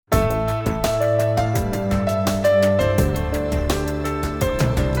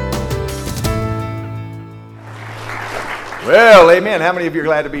Well, amen. How many of you are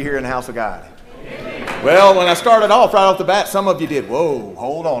glad to be here in the house of God? Well, when I started off right off the bat, some of you did. Whoa,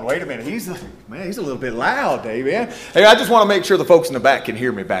 hold on, wait a minute. He's a little bit loud, amen. Hey, I just want to make sure the folks in the back can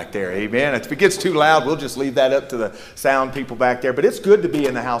hear me back there, amen. If it gets too loud, we'll just leave that up to the sound people back there. But it's good to be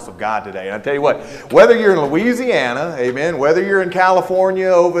in the house of God today. And I tell you what, whether you're in Louisiana, amen, whether you're in California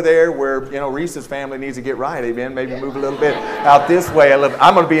over there where, Reese's family needs to get right, amen, maybe move a little bit out this way.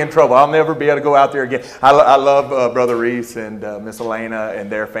 I'm going to be in trouble. I'll never be able to go out there again. I love Brother Reese and Miss Elena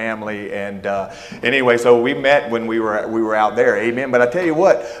and their family. And anyway, so we met when we were out there, amen. But I tell you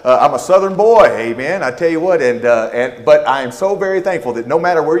what, I'm a Southern boy, amen. I tell you what, but I am so very thankful that no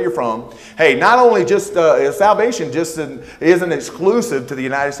matter where you're from, hey, not only just salvation just isn't exclusive to the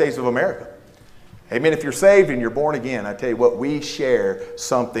United States of America. Amen. If you're saved and you're born again, I tell you what, we share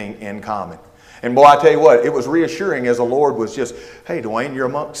something in common. And boy, I tell you what, it was reassuring as the Lord was just, hey, Dwayne, you're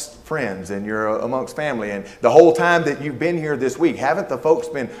amongst friends and you're amongst family. And the whole time that you've been here this week, haven't the folks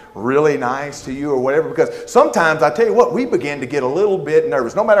been really nice to you or whatever? Because sometimes, I tell you what, we begin to get a little bit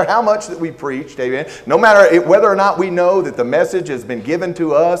nervous. No matter how much that we preached, amen, no matter whether or not we know that the message has been given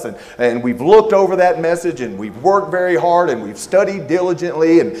to us and we've looked over that message and we've worked very hard and we've studied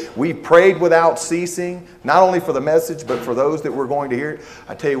diligently and we've prayed without ceasing, not only for the message but for those that we're going to hear it.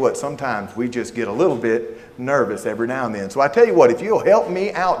 I tell you what, sometimes we just get a little bit nervous every now and then. So I tell you what, if you'll help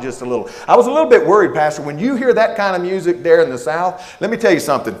me out just a little. I was a little bit worried, Pastor, when you hear that kind of music there in the South, let me tell you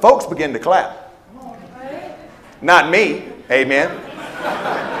something. Folks begin to clap. Not me, amen.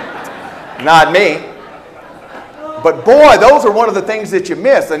 Not me. But boy, those are one of the things that you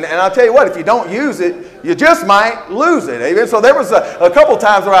miss. And I'll tell you what, if you don't use it, you just might lose it. Amen. So there was a couple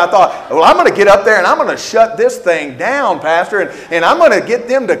times where I thought, well, I'm going to get up there and I'm going to shut this thing down, Pastor. And I'm going to get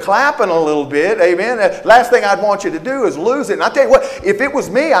them to clapping a little bit. Amen. Last thing I'd want you to do is lose it. And I'll tell you what, if it was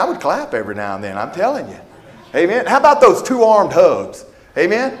me, I would clap every now and then. I'm telling you. Amen. How about those two-armed hugs?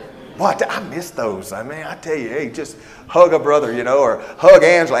 Amen. Boy, I miss those. I mean, I tell you, hey, just hug a brother, or hug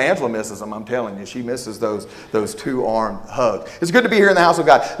Angela. Angela misses them, I'm telling you. She misses those two-armed hugs. It's good to be here in the house of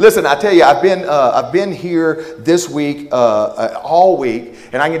God. Listen, I tell you, I've been here this week, all week,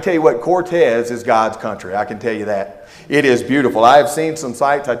 and I can tell you what, Cortez is God's country. I can tell you that. It is beautiful. I have seen some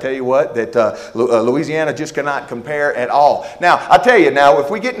sights, I tell you what, that Louisiana just cannot compare at all. Now, I tell you,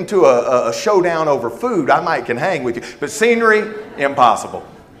 if we get into a showdown over food, I might can hang with you. But scenery, impossible.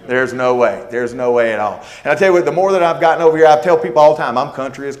 There's no way. There's no way at all. And I tell you what, the more that I've gotten over here, I tell people all the time, I'm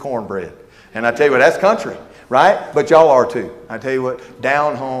country as cornbread. And I tell you what, that's country, right? But y'all are too. I tell you what,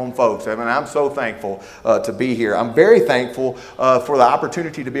 down home folks. I mean, I'm so thankful to be here. I'm very thankful for the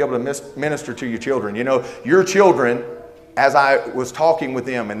opportunity to be able to minister to your children. Your children, as I was talking with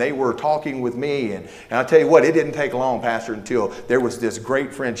them and they were talking with me, and I'll tell you what, it didn't take long, Pastor, until there was this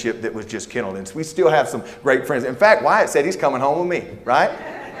great friendship that was just kindled. And we still have some great friends. In fact, Wyatt said he's coming home with me, right?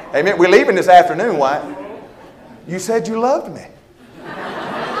 Amen. We're leaving this afternoon, Wyatt. You said you loved me.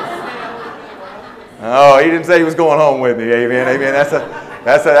 Oh, he didn't say he was going home with me. Amen. Amen.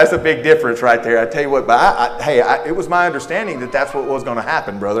 That's a big difference right there. I tell you what, but it was my understanding that that's what was going to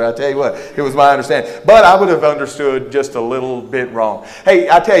happen, brother. I tell you what, it was my understanding. But I would have understood just a little bit wrong. Hey,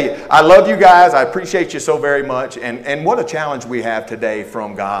 I tell you, I love you guys. I appreciate you so very much. And what a challenge we have today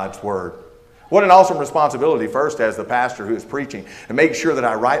from God's Word. What an awesome responsibility, first as the pastor who is preaching, to make sure that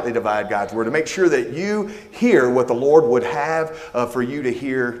I rightly divide God's Word, to make sure that you hear what the Lord would have for you to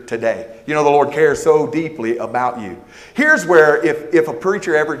hear today. The Lord cares so deeply about you. Here's where, if a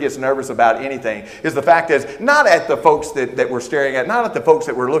preacher ever gets nervous about anything, is the fact is, not at the folks that we're staring at, not at the folks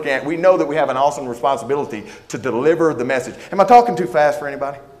that we're looking at. We know that we have an awesome responsibility to deliver the message. Am I talking too fast for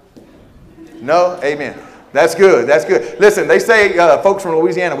anybody? No? Amen. That's good. That's good. Listen, they say, folks from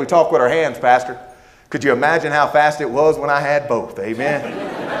Louisiana, we talk with our hands, Pastor. Could you imagine how fast it was when I had both? Amen.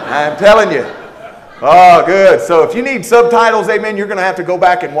 I'm telling you. Oh, good. So if you need subtitles, amen, you're going to have to go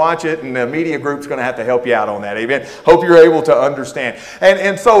back and watch it, and the media group's going to have to help you out on that, amen. Hope you're able to understand.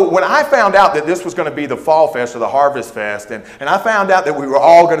 And so when I found out that this was going to be the Fall Fest or the Harvest Fest, and I found out that we were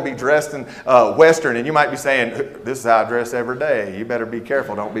all going to be dressed in Western, and you might be saying, this is how I dress every day. You better be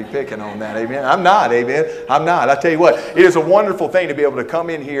careful. Don't be picking on that, amen. I'm not, amen. I'm not. I tell you what, it is a wonderful thing to be able to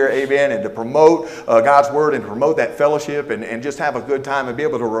come in here, amen, and to promote God's Word and promote that fellowship and just have a good time and be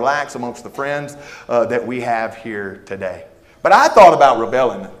able to relax amongst the friends that we have here today. But I thought about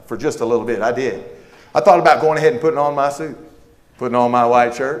rebelling for just a little bit. I did. I thought about going ahead and putting on my suit, putting on my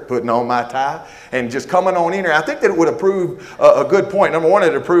white shirt, putting on my tie, and just coming on in here. I think that it would have proved a good point. Number one, it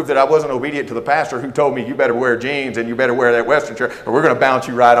would have proved that I wasn't obedient to the pastor who told me, you better wear jeans and you better wear that Western shirt or we're going to bounce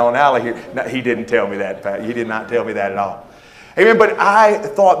you right on out of here. No, he didn't tell me that. He did not tell me that at all. Amen. But I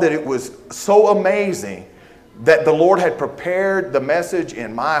thought that it was so amazing that the Lord had prepared the message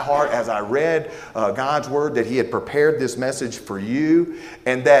in my heart as I read God's word, that he had prepared this message for you.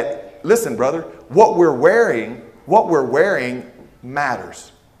 And that, listen, brother, what we're wearing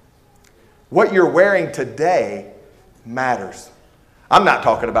matters. What you're wearing today matters. I'm not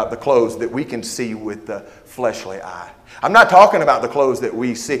talking about the clothes that we can see with the fleshly eye. I'm not talking about the clothes that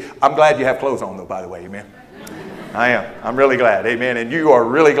we see. I'm glad you have clothes on, though, by the way. Amen. I am. I'm really glad. Amen. And you are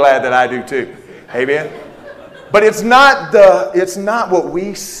really glad that I do too. Amen. But it's not what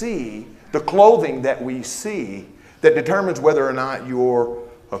we see, the clothing that we see, that determines whether or not you're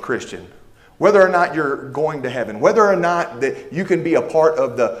a Christian, whether or not you're going to heaven, whether or not that you can be a part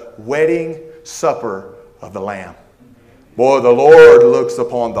of the wedding supper of the Lamb. Boy, the Lord looks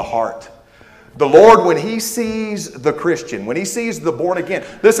upon the heart. The Lord, when he sees the Christian, when he sees the born again,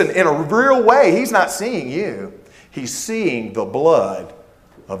 listen, in a real way, he's not seeing you. He's seeing the blood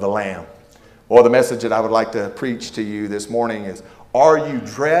of the Lamb. Well, the message that I would like to preach to you this morning is, are you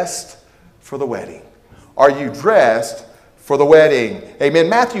dressed for the wedding? Are you dressed for the wedding? Amen.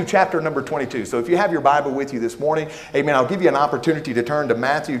 Matthew chapter number 22. So if you have your Bible with you this morning, amen, I'll give you an opportunity to turn to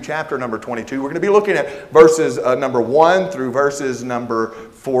Matthew chapter number 22. We're going to be looking at verses number 1 through verses number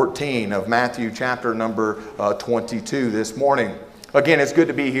 14 of Matthew chapter number 22 this morning. Again, it's good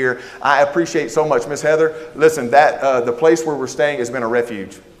to be here. I appreciate so much, Miss Heather. Listen, that the place where we're staying has been a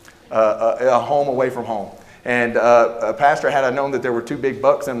refuge. A home away from home. And Pastor, had I known that there were 2 big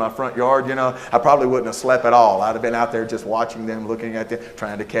bucks in my front yard, you know, I probably wouldn't have slept at all. I'd have been out there just watching them, looking at them,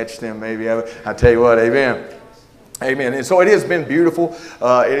 trying to catch them maybe. I tell you what, amen. Amen. And so it has been beautiful.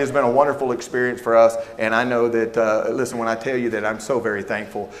 It has been a wonderful experience for us. And I know that, listen, when I tell you that I'm so very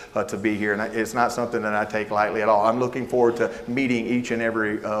thankful to be here, and it's not something that I take lightly at all. I'm looking forward to meeting each and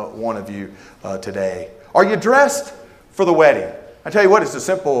every one of you today. Are you dressed for the wedding? I tell you what, it's a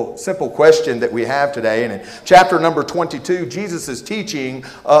simple question that we have today. And in chapter number 22, Jesus is teaching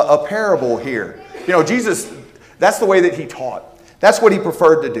a parable here. You know, Jesus, that's the way that he taught. That's what he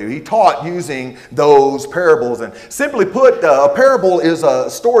preferred to do. He taught using those parables. And simply put, a parable is a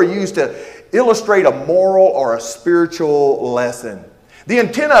story used to illustrate a moral or a spiritual lesson. The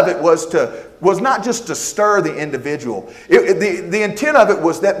intent of it was not just to stir the individual. The intent of it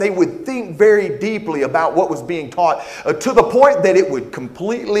was that they would think very deeply about what was being taught to the point that it would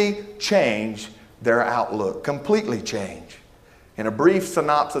completely change their outlook, completely change. In a brief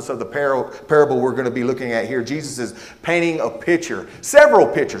synopsis of the parable we're going to be looking at here, Jesus is painting a picture, several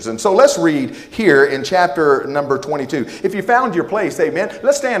pictures. And so let's read here in chapter number 22. If you found your place, amen,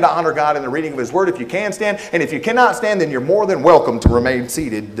 let's stand to honor God in the reading of his word if you can stand. And if you cannot stand, then you're more than welcome to remain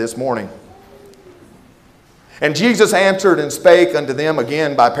seated this morning. And Jesus answered and spake unto them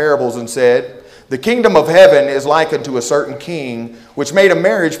again by parables and said, the kingdom of heaven is like unto a certain king, which made a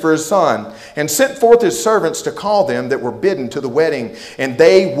marriage for his son, and sent forth his servants to call them that were bidden to the wedding, and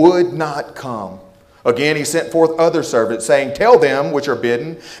they would not come. Again he sent forth other servants, saying, tell them which are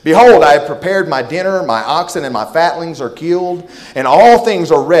bidden, behold, I have prepared my dinner, my oxen and my fatlings are killed, and all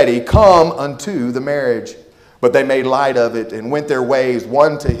things are ready, come unto the marriage. But they made light of it, and went their ways,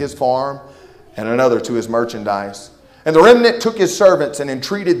 one to his farm, and another to his merchandise. And the remnant took his servants and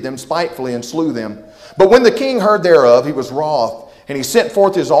entreated them spitefully and slew them. But when the king heard thereof, he was wroth, and he sent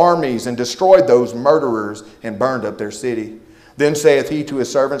forth his armies and destroyed those murderers and burned up their city. Then saith he to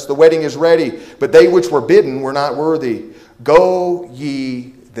his servants, the wedding is ready, but they which were bidden were not worthy. Go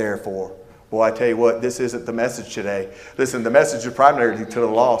ye therefore. Boy, I tell you what, this isn't the message today. Listen, the message is primarily to the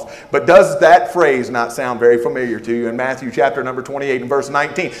lost. But does that phrase not sound very familiar to you? In Matthew chapter number 28 and verse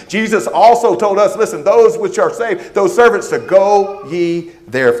 19, Jesus also told us, listen, those which are saved, those servants, to go ye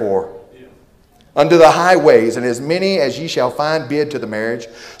therefore unto the highways, and as many as ye shall find bid to the marriage.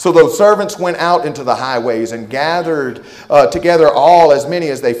 So those servants went out into the highways and gathered together all as many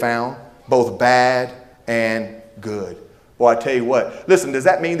as they found, both bad and good. Well, I tell you what, listen, does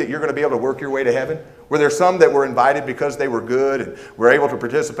that mean that you're going to be able to work your way to heaven? Were there some that were invited because they were good and were able to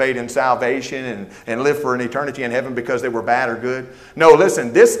participate in salvation and live for an eternity in heaven because they were bad or good? No,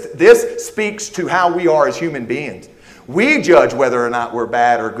 listen, this speaks to how we are as human beings. We judge whether or not we're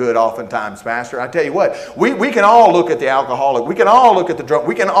bad or good oftentimes, Pastor. I tell you what, we can all look at the alcoholic. We can all look at the drunk.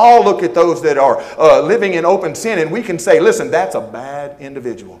 We can all look at those that are living in open sin, and we can say, listen, that's a bad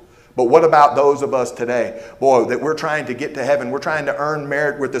individual. But what about those of us today, boy, that we're trying to get to heaven? We're trying to earn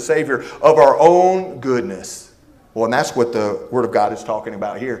merit with the Savior of our own goodness. Well, and that's what the Word of God is talking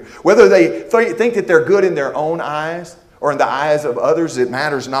about here. Whether they think that they're good in their own eyes or in the eyes of others, it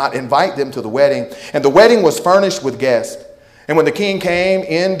matters not. Invite them to the wedding. And the wedding was furnished with guests. And when the king came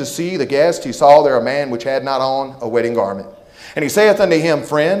in to see the guest, he saw there a man which had not on a wedding garment. And he saith unto him,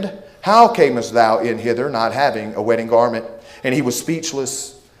 friend, how camest thou in hither, not having a wedding garment? And he was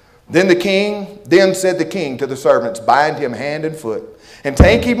speechless. Then said the king to the servants, bind him hand and foot, and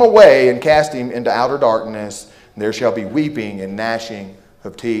take him away and cast him into outer darkness. And there shall be weeping and gnashing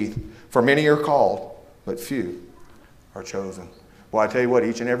of teeth. For many are called, but few are chosen. Well, I tell you what,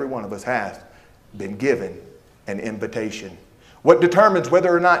 each and every one of us has been given an invitation. What determines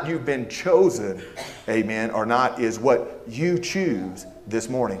whether or not you've been chosen, amen, or not, is what you choose this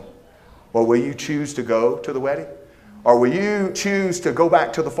morning. Well, will you choose to go to the wedding? Or will you choose to go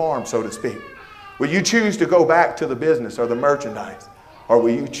back to the farm, so to speak? Will you choose to go back to the business or the merchandise? Or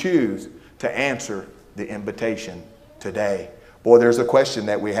will you choose to answer the invitation today? Boy, there's a question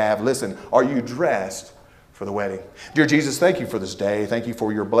that we have. Listen, are you dressed for the wedding? Dear Jesus, thank you for this day. Thank you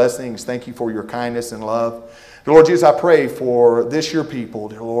for your blessings. Thank you for your kindness and love. Dear Lord Jesus, I pray for this your people,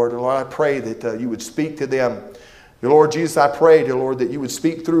 dear Lord. Dear Lord, I pray that you would speak to them. Dear Lord Jesus, I pray, dear Lord, that you would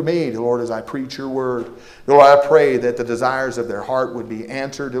speak through me, dear Lord, as I preach your word. Dear Lord, I pray that the desires of their heart would be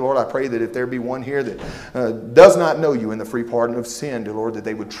answered. Dear Lord, I pray that if there be one here that does not know you in the free pardon of sin, dear Lord, that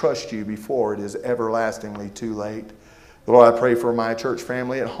they would trust you before it is everlastingly too late. Lord, I pray for my church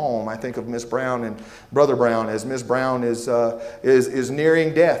family at home. I think of Miss Brown and Brother Brown as Miss Brown is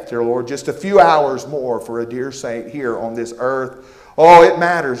nearing death, dear Lord. Just a few hours more for a dear saint here on this earth. Oh, it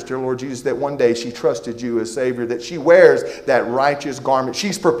matters, dear Lord Jesus, that one day she trusted you as Savior, that she wears that righteous garment.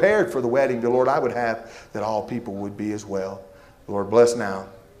 She's prepared for the wedding, dear Lord. I would have that all people would be as well. Lord, bless now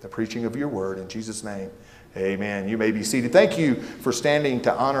the preaching of your word. In Jesus' name, amen. You may be seated. Thank you for standing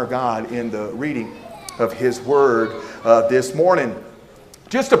to honor God in the reading of his word this morning.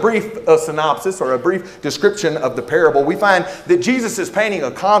 Just a brief synopsis or a brief description of the parable. We find that Jesus is painting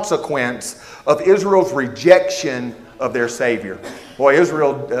a consequence of Israel's rejection of their Savior. Boy,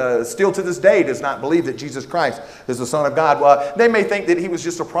 Israel still to this day does not believe that Jesus Christ is the Son of God. Well, they may think that he was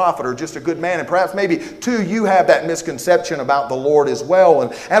just a prophet or just a good man, and perhaps maybe too you have that misconception about the Lord as well.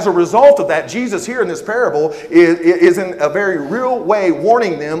 And as a result of that, Jesus here in this parable is in a very real way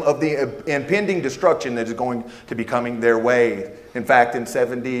warning them of the impending destruction that is going to be coming their way. In fact, in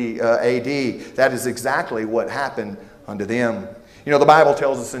 70 AD, that is exactly what happened unto them. You know, the Bible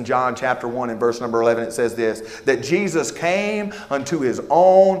tells us in John chapter 1 and verse number 11, it says this, that Jesus came unto his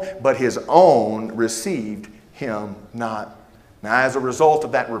own, but his own received him not. Now, as a result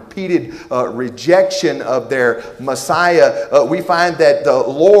of that repeated rejection of their Messiah, we find that the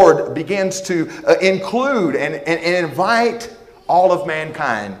Lord begins to include and invite all of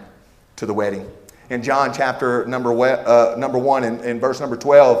mankind to the wedding. In John chapter number 1 and verse number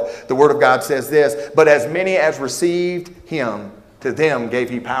 12, the Word of God says this, but as many as received him, to them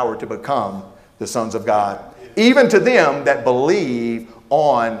gave he power to become the sons of God, even to them that believe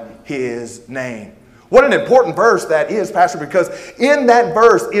on his name. What an important verse that is, Pastor, because in that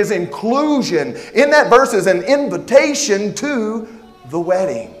verse is inclusion. In that verse is an invitation to the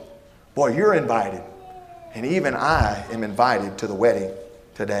wedding. Boy, you're invited. And even I am invited to the wedding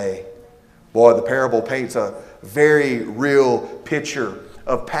today. Boy, the parable paints a very real picture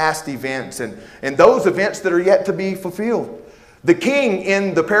of past events and those events that are yet to be fulfilled. The king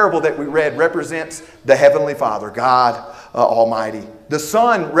in the parable that we read represents the Heavenly Father, God Almighty. The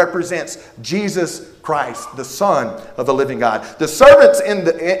Son represents Jesus Christ, the Son of the living God. The servants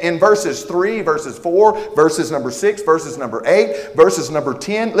in verses 3, verses 4, verses number 6, verses number 8, verses number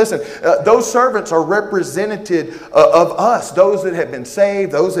 10. Listen, those servants are representative of us, those that have been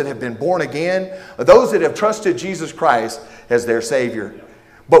saved, those that have been born again, those that have trusted Jesus Christ as their Savior.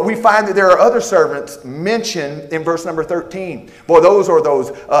 But we find that there are other servants mentioned in verse number 13. Boy, those are those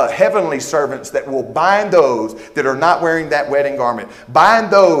heavenly servants that will bind those that are not wearing that wedding garment. Bind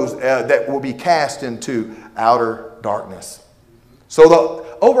those that will be cast into outer darkness. So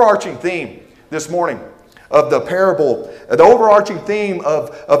the overarching theme this morning of the parable, the overarching theme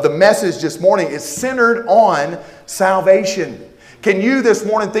of the message this morning is centered on salvation. Can you this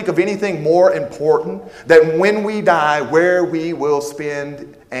morning think of anything more important than when we die, where we will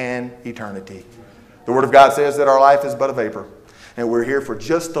spend an eternity? The Word of God says that our life is but a vapor, and we're here for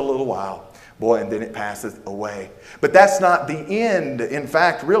just a little while. Boy, and then it passeth away. But that's not the end. In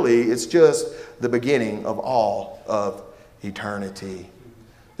fact, really, it's just the beginning of all of eternity.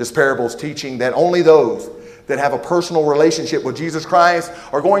 This parable is teaching that only those that have a personal relationship with Jesus Christ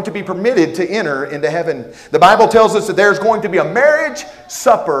are going to be permitted to enter into heaven. The Bible tells us that there's going to be a marriage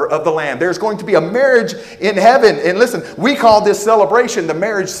supper of the Lamb. There's going to be a marriage in heaven. And listen, we call this celebration the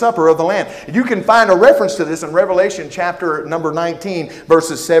marriage supper of the Lamb. You can find a reference to this in Revelation chapter number 19,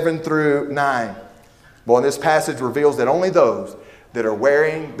 verses 7 through 9. Boy, this passage reveals that only those that are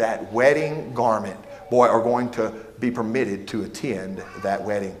wearing that wedding garment, boy, are going to be permitted to attend that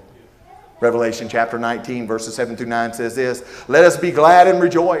wedding. Revelation chapter 19, verses 7 through 9 says this, "Let us be glad and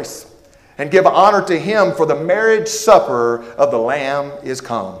rejoice, and give honor to him, for the marriage supper of the Lamb is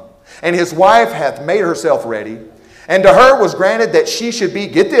come. And his wife hath made herself ready. And to her was granted that she should be,"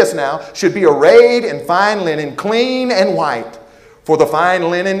 get this now, "should be arrayed in fine linen, clean and white. For the fine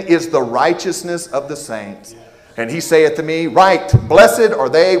linen is the righteousness of the saints. And he saith to me, Right, blessed are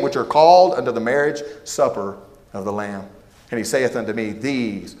they which are called unto the marriage supper of the Lamb. And he saith unto me,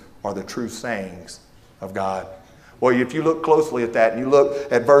 These are the true sayings of God." Well, if you look closely at that and you look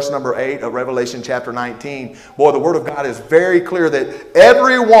at verse number 8 of Revelation chapter 19, boy, the Word of God is very clear that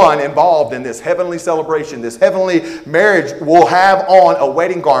everyone involved in this heavenly celebration, this heavenly marriage, will have on a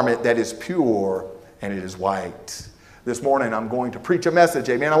wedding garment that is pure and it is white. This morning I'm going to preach a message,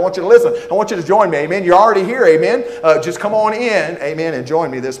 amen. I want you to listen. I want you to join me, amen. You're already here, amen. Just come on in, amen, and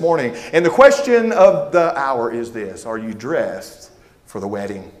join me this morning. And the question of the hour is this: are you dressed for the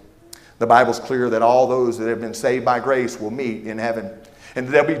wedding? The Bible's clear that all those that have been saved by grace will meet in heaven. And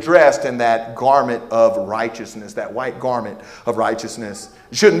they'll be dressed in that garment of righteousness, that white garment of righteousness.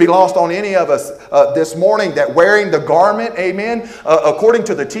 It shouldn't be lost on any of us this morning that wearing the garment, amen, according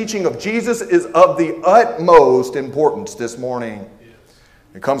to the teaching of Jesus, is of the utmost importance this morning.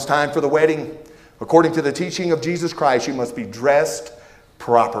 It comes time for the wedding. According to the teaching of Jesus Christ, you must be dressed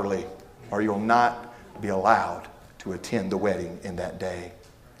properly, or you'll not be allowed to attend the wedding in that day.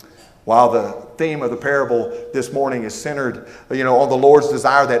 While the theme of the parable this morning is centered, on the Lord's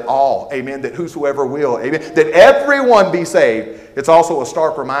desire that all, amen, that whosoever will, amen, that everyone be saved, it's also a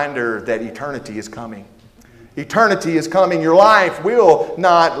stark reminder that eternity is coming. Eternity is coming. Your life will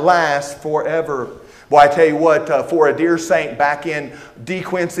not last forever. Well, I tell you what, for a dear saint back in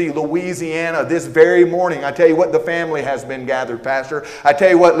DeQuincy, Louisiana, this very morning, I tell you what, the family has been gathered, Pastor. I tell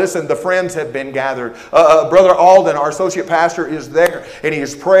you what, listen, the friends have been gathered. Brother Alden, our associate pastor, is there, and he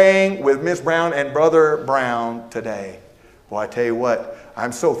is praying with Miss Brown and Brother Brown today. Well, I tell you what,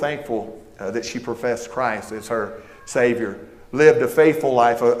 I'm so thankful that she professed Christ as her Savior, lived a faithful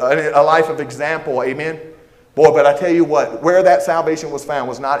life, a life of example, amen. Boy, but I tell you what, where that salvation was found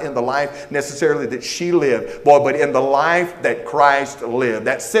was not in the life necessarily that she lived, boy, but in the life that Christ lived,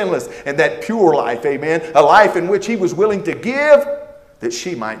 that sinless and that pure life, amen, a life in which he was willing to give that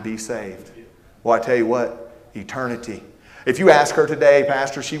she might be saved. Well, I tell you what, eternity. If you ask her today,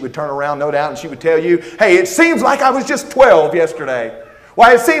 Pastor, she would turn around, no doubt, and she would tell you, hey, it seems like I was just 12 yesterday.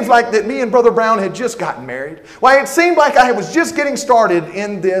 Why, it seems like that me and Brother Brown had just gotten married. Why, it seemed like I was just getting started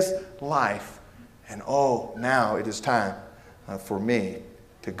in this life. And oh, now it is time for me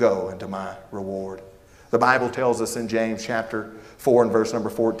to go into my reward. The Bible tells us in James chapter 4 and verse number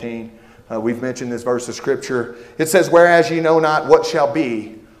 14, we've mentioned this verse of Scripture. It says, whereas ye know not what shall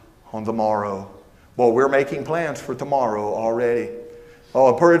be on the morrow. Well, we're making plans for tomorrow already.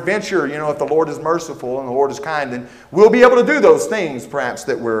 Oh, peradventure, if the Lord is merciful and the Lord is kind, then we'll be able to do those things perhaps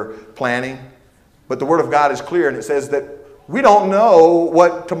that we're planning. But the Word of God is clear, and it says that we don't know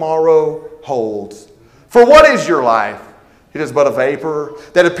what tomorrow holds. For what is your life? It is but a vapor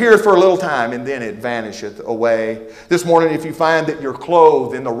that appears for a little time, and then it vanisheth away. This morning, if you find that you're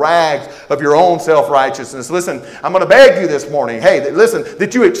clothed in the rags of your own self-righteousness, listen, I'm going to beg you this morning, hey, listen,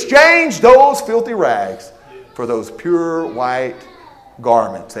 that you exchange those filthy rags for those pure white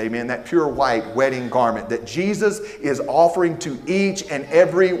garments. Amen. That pure white wedding garment that Jesus is offering to each and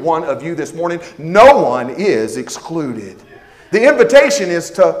every one of you this morning. No one is excluded. The invitation is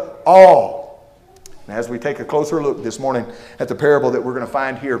to all. And as we take a closer look this morning at the parable that we're going to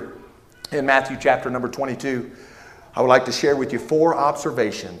find here in Matthew chapter number 22, I would like to share with you four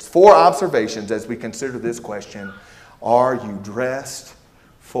observations as we consider this question. Are you dressed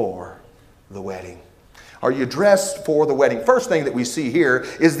for the wedding? Are you dressed for the wedding? First thing that we see here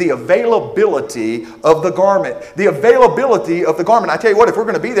is the availability of the garment. The availability of the garment. I tell you what, if we're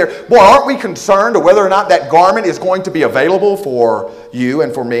going to be there, boy, aren't we concerned whether or not that garment is going to be available for you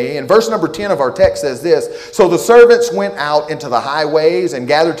and for me? And verse number 10 of our text says this, so the servants went out into the highways and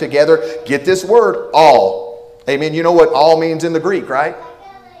gathered together, get this word, all. Amen. You know what all means in the Greek, right?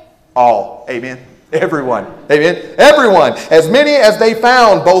 All. Amen. Everyone. Amen. Everyone. As many as they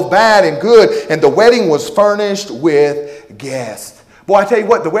found, both bad and good. And the wedding was furnished with guests. Boy, I tell you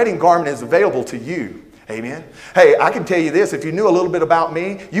what, the wedding garment is available to you. Amen. Hey, I can tell you this. If you knew a little bit about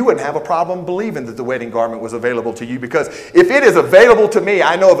me, you wouldn't have a problem believing that the wedding garment was available to you. Because if it is available to me,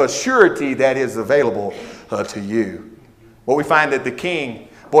 I know of a surety that is available to you. Well, we find that the king,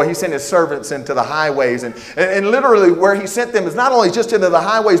 boy, he sent his servants into the highways. And literally where he sent them is not only just into the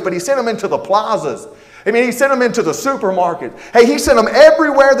highways, but he sent them into the plazas. I mean, he sent them into the supermarket. Hey, he sent them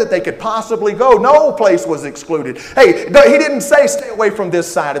everywhere that they could possibly go. No place was excluded. Hey, he didn't say stay away from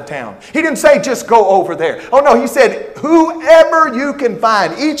this side of town. He didn't say just go over there. Oh no, he said whoever you can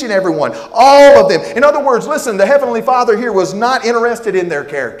find, each and every one, all of them. In other words, listen, the Heavenly Father here was not interested in their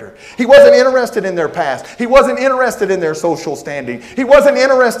character. He wasn't interested in their past. He wasn't interested in their social standing. He wasn't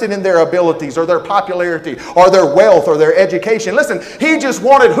interested in their abilities or their popularity or their wealth or their education. Listen, he just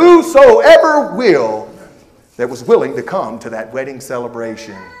wanted whosoever that was willing to come to that wedding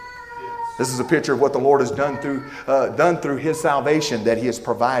celebration. This is a picture of what the Lord has done through His salvation that He has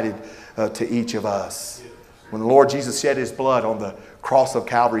provided to each of us. When the Lord Jesus shed His blood on the cross of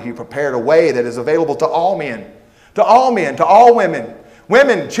Calvary, He prepared a way that is available to all men, to all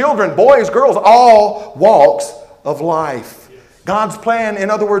women, children, boys, girls, all walks of life. God's plan, in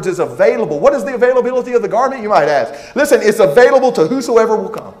other words, is available. What is the availability of the garment, you might ask? Listen, it's available to whosoever will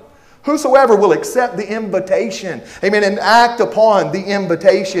come. Whosoever will accept the invitation, amen, and act upon the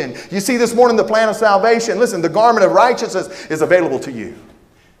invitation. You see this morning the plan of salvation. Listen, the garment of righteousness is available to you.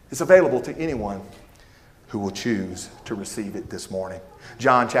 It's available to anyone who will choose to receive it this morning.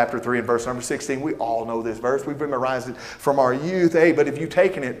 John chapter 3 and verse number 16. We all know this verse. We've memorized it from our youth. Hey, but have you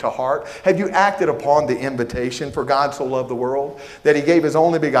taken it to heart? Have you acted upon the invitation? For God so loved the world that He gave His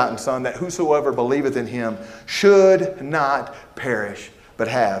only begotten Son, that whosoever believeth in Him should not perish, but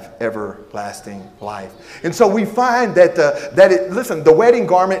have everlasting life. And so we find that the wedding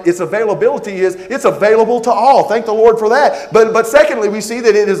garment, its availability it's available to all. Thank the Lord for that. But secondly, we see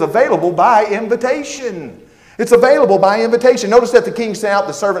that it is available by invitation. It's available by invitation. Notice that the king sent out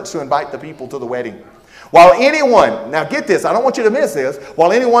the servants to invite the people to the wedding. While anyone, now get this, I don't want you to miss this,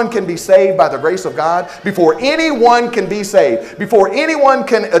 while anyone can be saved by the grace of God, before anyone can be saved, before anyone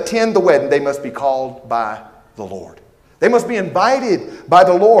can attend the wedding, they must be called by the Lord. They must be invited by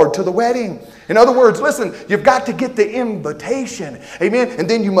the Lord to the wedding. In other words, listen, you've got to get the invitation. Amen? And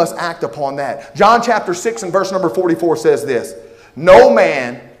then you must act upon that. John chapter 6 and verse number 44 says this. No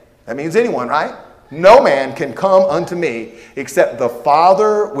man, that means anyone, right? No man can come unto me except the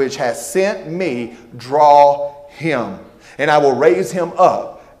Father which has sent me draw him. And I will raise him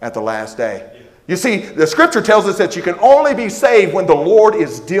up at the last day. You see, the scripture tells us that you can only be saved when the Lord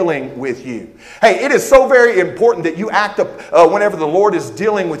is dealing with you. Hey, it is so very important that you act up whenever the Lord is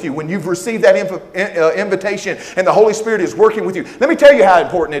dealing with you, when you've received that invitation and the Holy Spirit is working with you. Let me tell you how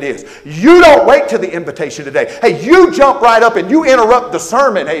important it is. You don't wait till the invitation today. Hey, you jump right up and you interrupt the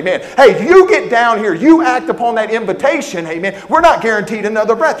sermon, amen. Hey, you get down here, you act upon that invitation, amen. We're not guaranteed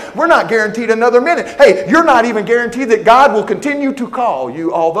another breath. We're not guaranteed another minute. Hey, you're not even guaranteed that God will continue to call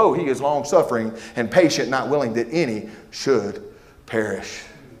you, although He is long-suffering and patient, not willing that any should perish.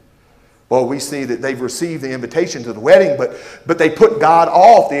 Well, we see that they've received the invitation to the wedding, but they put God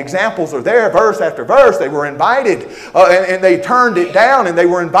off. The examples are there, verse after verse. They were invited, and they turned it down, and they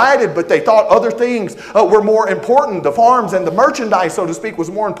were invited, but they thought other things were more important. The farms and the merchandise, so to speak, was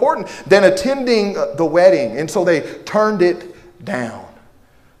more important than attending the wedding. And so they turned it down.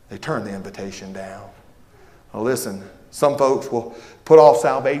 They turned the invitation down. Well, listen, some folks will put off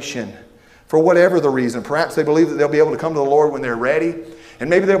salvation for whatever the reason. Perhaps they believe that they'll be able to come to the Lord when they're ready. And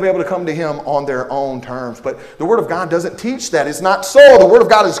maybe they'll be able to come to Him on their own terms. But the Word of God doesn't teach that. It's not so. The Word of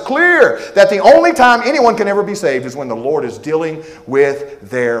God is clear that the only time anyone can ever be saved is when the Lord is dealing with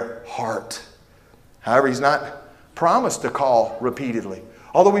their heart. However, He's not promised to call repeatedly.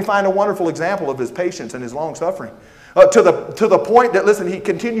 Although we find a wonderful example of His patience and His long-suffering. To the point that, listen, He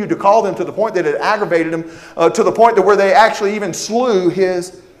continued to call them to the point that it aggravated them, to the point that where they actually even slew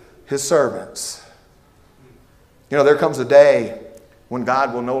His servants. You know, there comes a day when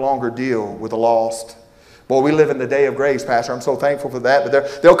God will no longer deal with the lost. Boy, we live in the day of grace, Pastor. I'm so thankful for that.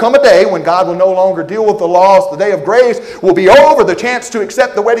 But there'll come a day when God will no longer deal with the lost. The day of grace will be over. The chance to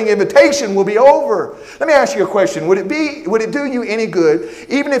accept the wedding invitation will be over. Let me ask you a question. Would it do you any good,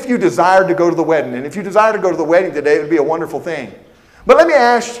 even if you desired to go to the wedding? And if you desire to go to the wedding today, it would be a wonderful thing. But let me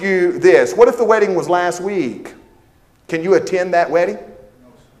ask you this. What if the wedding was last week? Can you attend that wedding?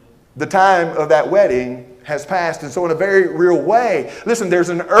 The time of that wedding has passed. And so in a very real way, listen, there's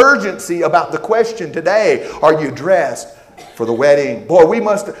an urgency about the question today. Are you dressed for the wedding? Boy, we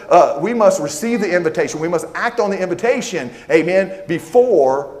must receive the invitation. We must act on the invitation, amen,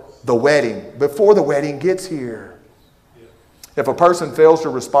 before the wedding gets here. If a person fails to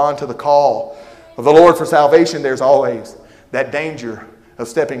respond to the call of the Lord for salvation, there's always that danger of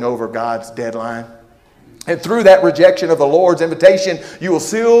stepping over God's deadline. And through that rejection of the Lord's invitation, you will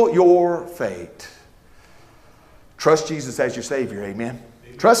seal your fate. Trust Jesus as your Savior, amen.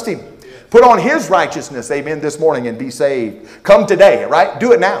 Trust Him. Put on His righteousness, amen, this morning and be saved. Come today, right?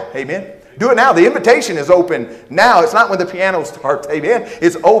 Do it now, amen. Do it now. The invitation is open now. It's not when the piano starts, amen.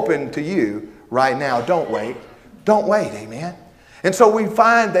 It's open to you right now. Don't wait. Don't wait, amen. And so we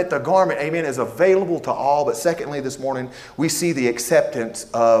find that the garment, amen, is available to all. But secondly, this morning, we see the acceptance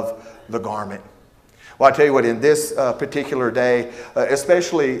of the garment. Well, I tell you what, in this particular day,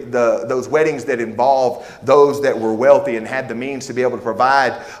 especially those weddings that involve those that were wealthy and had the means to be able to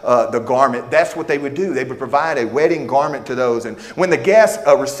provide the garment, that's what they would do. They would provide a wedding garment to those. And when the guests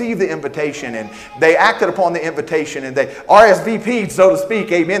received the invitation and they acted upon the invitation and they RSVP'd, so to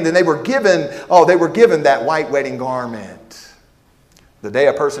speak, amen, then they were given that white wedding garment. The day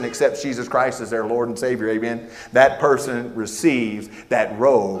a person accepts Jesus Christ as their Lord and Savior, amen, that person receives that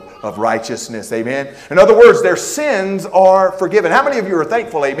robe of righteousness, amen. In other words, their sins are forgiven. How many of you are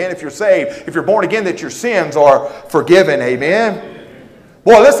thankful, amen, if you're saved, if you're born again, that your sins are forgiven, amen?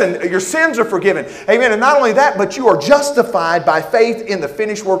 Boy, listen, your sins are forgiven, amen. And not only that, but you are justified by faith in the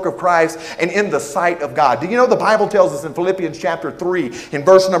finished work of Christ and in the sight of God. Do you know the Bible tells us in Philippians chapter 3, in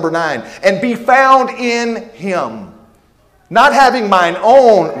verse number 9, and be found in Him, not having mine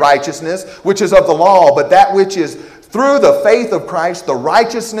own righteousness, which is of the law, but that which is through the faith of Christ, the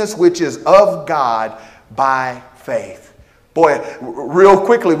righteousness which is of God by faith. Boy, real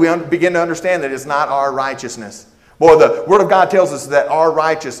quickly we begin to understand that it's not our righteousness. Boy, the Word of God tells us that our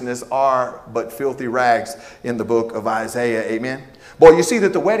righteousness are but filthy rags in the book of Isaiah. Amen? Boy, you see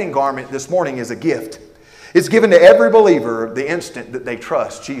that the wedding garment this morning is a gift. It's given to every believer the instant that they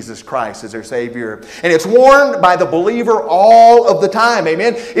trust Jesus Christ as their Savior. And it's worn by the believer all of the time.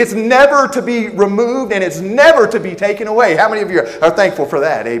 Amen? It's never to be removed and it's never to be taken away. How many of you are thankful for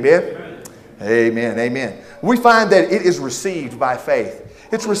that? Amen? Amen. Amen. We find that it is received by faith.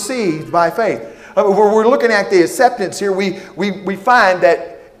 It's received by faith. We're looking at the acceptance here. We find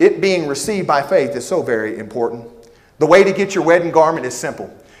that it being received by faith is so very important. The way to get your wedding garment is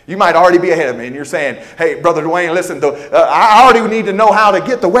simple. You might already be ahead of me and you're saying, hey, Brother Dwayne, listen, I already need to know how to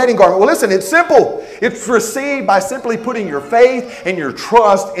get the wedding garment. Well, listen, it's simple. It's received by simply putting your faith and your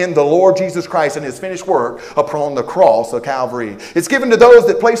trust in the Lord Jesus Christ and His finished work upon the cross of Calvary. It's given to those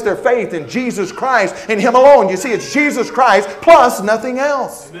that place their faith in Jesus Christ and Him alone. You see, it's Jesus Christ plus nothing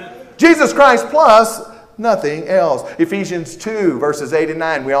else. Amen. Jesus Christ plus nothing else. Ephesians 2, verses 8 and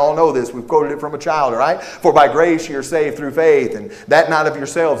 9. We all know this. We've quoted it from a child, all right? For by grace you're saved through faith, and that not of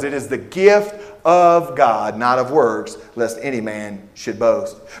yourselves. It is the gift of God, not of works, lest any man should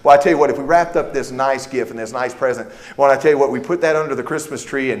boast. Well, I tell you what, if we wrapped up this nice gift and this nice present, well, I tell you what, we put that under the Christmas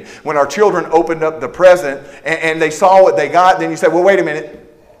tree, and when our children opened up the present and they saw what they got, then you said, well, wait a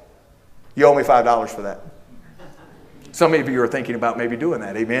minute. You owe me $5 for that. Some of you are thinking about maybe doing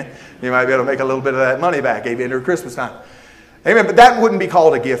that, amen? You might be able to make a little bit of that money back, amen, during Christmas time. Amen, but that wouldn't be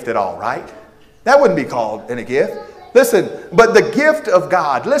called a gift at all, right? That wouldn't be called a gift. Listen, but the gift of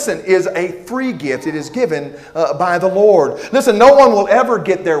God, listen, is a free gift. It is given by the Lord. Listen, no one will ever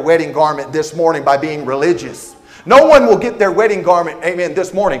get their wedding garment this morning by being religious. No one will get their wedding garment, amen,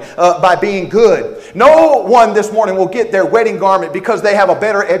 this morning by being good. No one this morning will get their wedding garment because they have a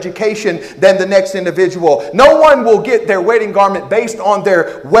better education than the next individual. No one will get their wedding garment based on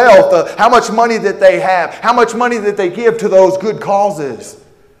their wealth, how much money that they have, how much money that they give to those good causes.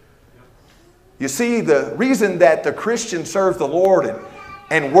 You see, the reason that the Christian serves the Lord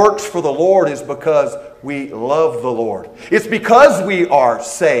and works for the Lord is because we love the Lord. It's because we are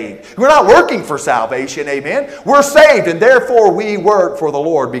saved. We're not working for salvation, amen? We're saved, and therefore we work for the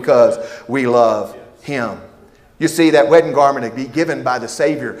Lord because we love Him. You see, that wedding garment will be given by the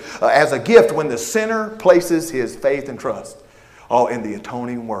Savior as a gift when the sinner places his faith and trust in the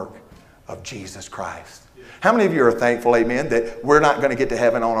atoning work of Jesus Christ. How many of you are thankful, amen, that we're not going to get to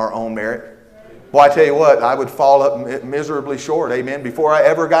heaven on our own merit? Well, I tell you what, I would fall up miserably short, amen. Before I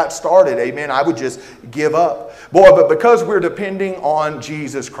ever got started, amen, I would just give up. Boy, but because we're depending on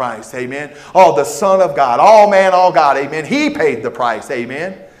Jesus Christ, amen, the Son of God, all man, all God, amen, He paid the price,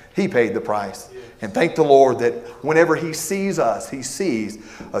 amen. He paid the price. And thank the Lord that whenever He sees us, He sees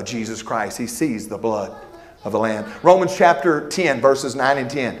Jesus Christ. He sees the blood of the Lamb. Romans chapter 10, verses 9 and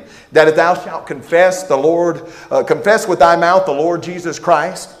 10. That if thou shalt confess with thy mouth the Lord Jesus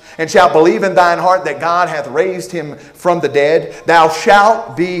Christ, and shalt believe in thine heart that God hath raised Him from the dead, thou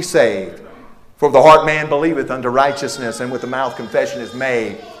shalt be saved. For the heart man believeth unto righteousness, and with the mouth confession is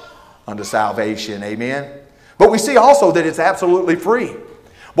made unto salvation. Amen. But we see also that it's absolutely free.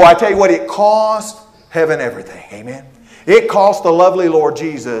 Boy, I tell you what, it cost heaven everything. Amen. It cost the lovely Lord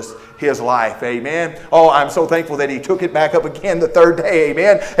Jesus His life. Amen. Oh, I'm so thankful that He took it back up again the third day.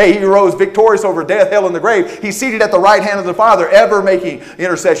 Amen. Hey, He rose victorious over death, hell, and the grave. He's seated at the right hand of the Father, ever making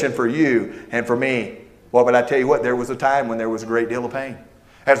intercession for you and for me. Well, but I tell you what, there was a time when there was a great deal of pain.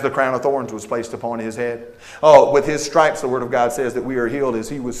 as the crown of thorns was placed upon his head. Oh, with his stripes, the word of God says that we are healed, as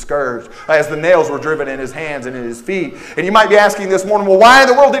he was scourged, as the nails were driven in his hands and in his feet. And you might be asking this morning, well, why in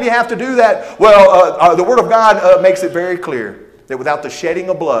the world did he have to do that? Well, the word of God makes it very clear that without the shedding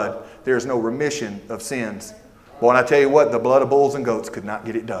of blood, there is no remission of sins. Boy, and I tell you what, the blood of bulls and goats could not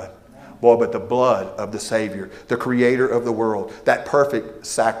get it done. Boy, but the blood of the Savior, the Creator of the world, that perfect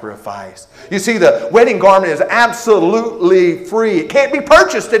sacrifice. You see, the wedding garment is absolutely free. It can't be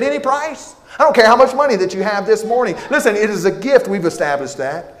purchased at any price. I don't care how much money that you have this morning. Listen, it is a gift. We've established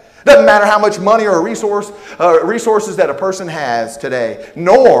that. Doesn't matter how much money or resources that a person has today,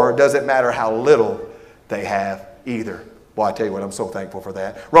 nor does it matter how little they have either. Well, I tell you what, I'm so thankful for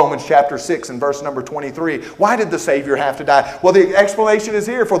that. Romans chapter 6 and verse number 23. Why did the Savior have to die? Well, the explanation is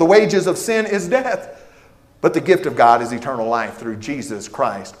here. For the wages of sin is death, but the gift of God is eternal life through Jesus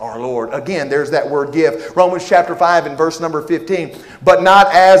Christ our Lord. Again, there's that word gift. Romans chapter 5 and verse number 15. But not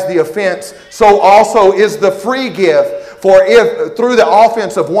as the offense, so also is the free gift. For if through the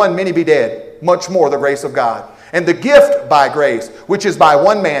offense of one many be dead, much more the grace of God. And the gift by grace, which is by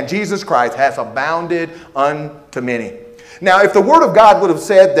one man, Jesus Christ, has abounded unto many. Now, if the Word of God would have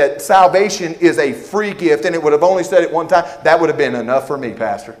said that salvation is a free gift, and it would have only said it one time, that would have been enough for me,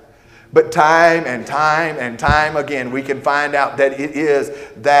 Pastor. But time and time and time again, we can find out that it is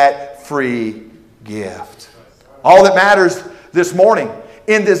that free gift. All that matters this morning,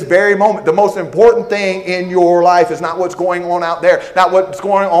 in this very moment, the most important thing in your life is not what's going on out there, not what's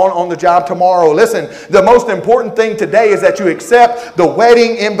going on the job tomorrow. Listen, the most important thing today is that you accept the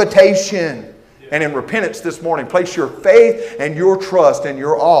wedding invitation. And in repentance this morning, place your faith and your trust and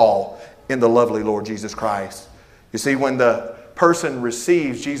your all in the lovely Lord Jesus Christ. You see, when the person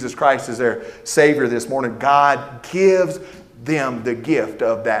receives Jesus Christ as their Savior this morning, God gives them the gift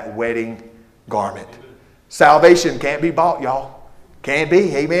of that wedding garment. Salvation can't be bought, y'all. Can't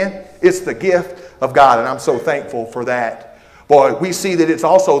be, amen? It's the gift of God, and I'm so thankful for that. Boy, we see that it's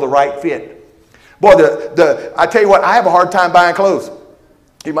also the right fit. Boy, I tell you what, I have a hard time buying clothes.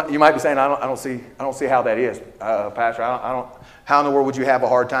 You might be saying, I don't see how that is, Pastor. How in the world would you have a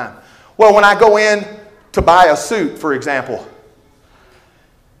hard time? Well, when I go in to buy a suit, for example,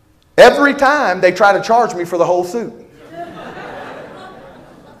 every time they try to charge me for the whole suit.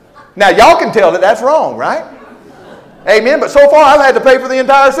 Now, y'all can tell that that's wrong, right? Amen. But so far, I've had to pay for the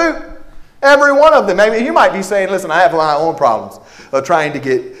entire suit. Every one of them. Maybe you might be saying, listen, I have my own problems of trying to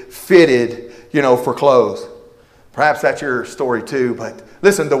get fitted, for clothes. Perhaps that's your story too, but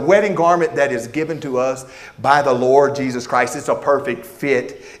listen, the wedding garment that is given to us by the Lord Jesus Christ, it's a perfect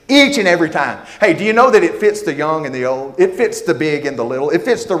fit each and every time. Hey, do you know that it fits the young and the old? It fits the big and the little. It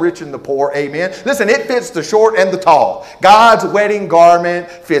fits the rich and the poor, amen? Listen, it fits the short and the tall. God's wedding garment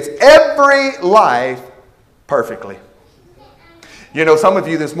fits every life perfectly. Some of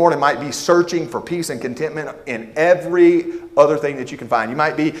you this morning might be searching for peace and contentment in every other thing that you can find. You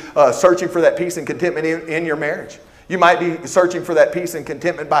might be searching for that peace and contentment in your marriage. You might be searching for that peace and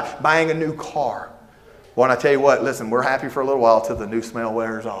contentment by buying a new car. Well, and I tell you what, listen, we're happy for a little while till the new smell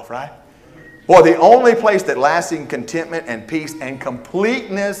wears off, right? Boy, the only place that lasting contentment and peace and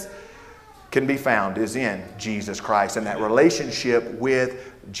completeness can be found is in Jesus Christ and that relationship with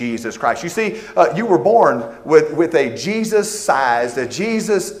Jesus Christ. You see, you were born with a Jesus-sized, a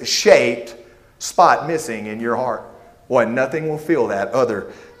Jesus-shaped spot missing in your heart. Boy, nothing will fill that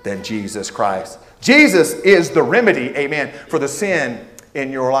other than Jesus Christ. Jesus is the remedy, amen, for the sin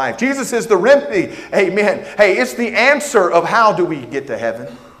in your life. Jesus is the remedy, amen. Hey, it's the answer of how do we get to heaven.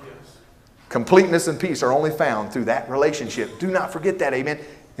 Yes. Completeness and peace are only found through that relationship. Do not forget that, amen,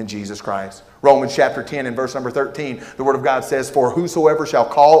 in Jesus Christ. Romans chapter 10 and verse number 13, the Word of God says, for whosoever shall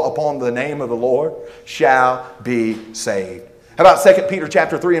call upon the name of the Lord shall be saved. How about 2 Peter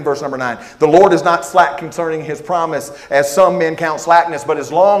chapter 3 and verse number 9? The Lord is not slack concerning His promise, as some men count slackness, but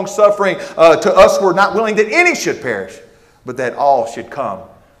is long-suffering to usward, not willing that any should perish, but that all should come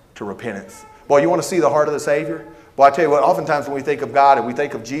to repentance. Boy, you want to see the heart of the Savior? Well, I tell you what, oftentimes when we think of God and we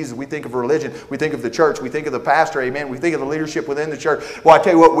think of Jesus, we think of religion, we think of the church, we think of the pastor, amen, we think of the leadership within the church. Well, I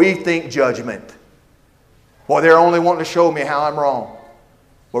tell you what, we think judgment. Boy, they're only wanting to show me how I'm wrong.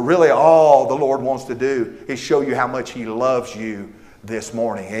 But really all the Lord wants to do is show you how much He loves you this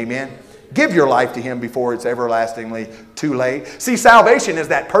morning. Amen? Give your life to Him before it's everlastingly too late. See, salvation is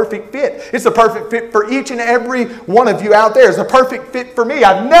that perfect fit. It's a perfect fit for each and every one of you out there. It's a perfect fit for me.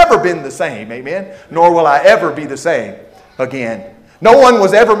 I've never been the same. Amen? Nor will I ever be the same again. No one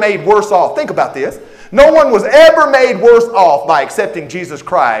was ever made worse off. Think about this. No one was ever made worse off by accepting Jesus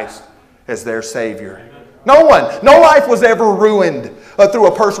Christ as their Savior. No one. No life was ever ruined through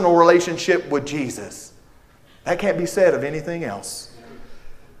a personal relationship with Jesus. That can't be said of anything else.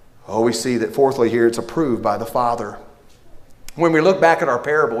 Oh, we see that fourthly here, it's approved by the Father. When we look back at our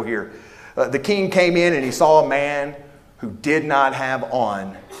parable here, the king came in and he saw a man who did not have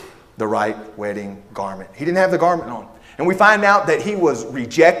on the right wedding garment. He didn't have the garment on. And we find out that he was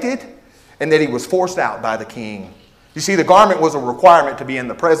rejected and that he was forced out by the king. You see, the garment was a requirement to be in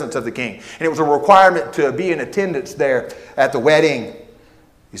the presence of the king. And it was a requirement to be in attendance there at the wedding.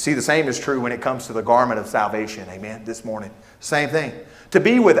 You see, the same is true when it comes to the garment of salvation. Amen. This morning. Same thing. To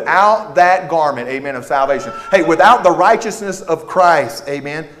be without that garment, amen, of salvation. Hey, without the righteousness of Christ,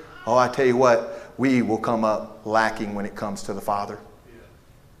 amen. Oh, I tell you what, we will come up lacking when it comes to the Father.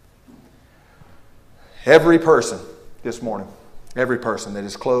 Every person this morning, every person that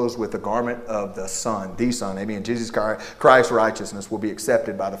is clothed with the garment of the Son, amen, Jesus Christ's righteousness will be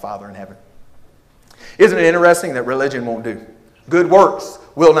accepted by the Father in heaven. Isn't it interesting that religion won't do? Good works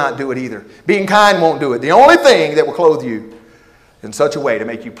will not do it either. Being kind won't do it. The only thing that will clothe you in such a way to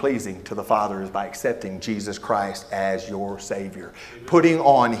make you pleasing to the Father is by accepting Jesus Christ as your Savior. Putting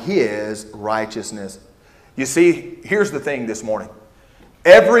on His righteousness. You see, here's the thing this morning.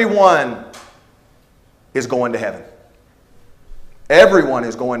 Everyone is going to heaven. Everyone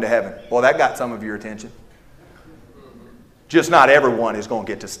is going to heaven. Well, that got some of your attention. Just not everyone is going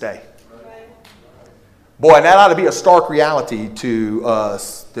to get to stay. Boy, and that ought to be a stark reality to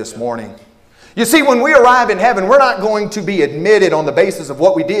us this morning. You see, when we arrive in heaven, we're not going to be admitted on the basis of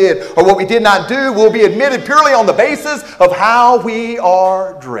what we did or what we did not do. We'll be admitted purely on the basis of how we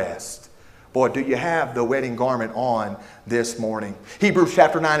are dressed. Boy, do you have the wedding garment on this morning? Hebrews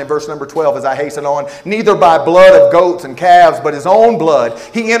chapter 9 and verse number 12, as I hasten on. Neither by blood of goats and calves, but his own blood,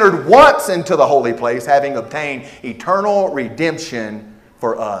 he entered once into the holy place, having obtained eternal redemption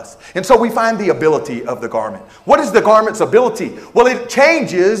for us. And so we find the ability of the garment. What is the garment's ability? Well, it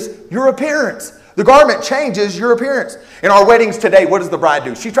changes your appearance. The garment changes your appearance. In our weddings today, what does the bride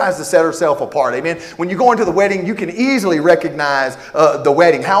do? She tries to set herself apart. Amen. When you go into the wedding, you can easily recognize the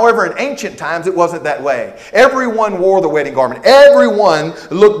wedding. However, in ancient times, it wasn't that way. Everyone wore the wedding garment. Everyone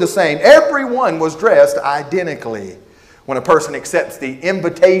looked the same. Everyone was dressed identically. When a person accepts the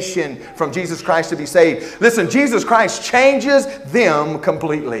invitation from Jesus Christ to be saved. Listen, Jesus Christ changes them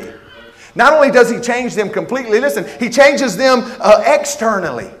completely. Not only does He change them completely, listen, He changes them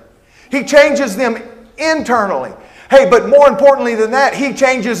externally. He changes them internally. Hey, but more importantly than that, He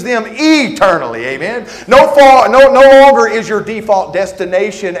changes them eternally. Amen. No longer is your default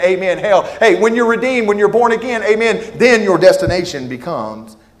destination, amen, hell. Hey, when you're redeemed, when you're born again, amen, then your destination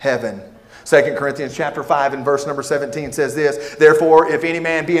becomes heaven. 2 Corinthians chapter 5 and verse number 17 says this, therefore, if any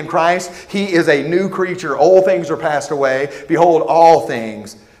man be in Christ, he is a new creature. Old things are passed away. Behold, all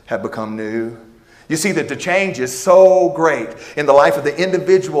things have become new. You see that the change is so great in the life of the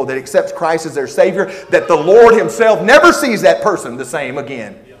individual that accepts Christ as their Savior that the Lord Himself never sees that person the same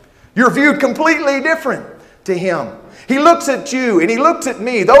again. You're viewed completely different to Him. He looks at you and He looks at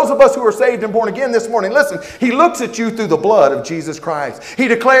me. Those of us who are saved and born again this morning, listen, He looks at you through the blood of Jesus Christ. He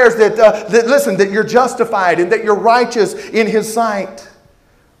declares that you're justified and that you're righteous in His sight.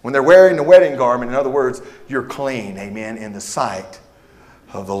 When they're wearing the wedding garment, in other words, you're clean, amen, in the sight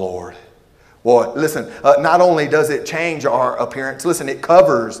of the Lord. Boy, listen, not only does it change our appearance, listen, it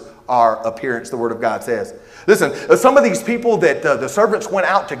covers our appearance, the Word of God says. Listen, some of these people that the servants went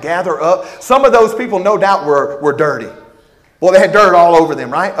out to gather up, some of those people no doubt were dirty. Well, they had dirt all over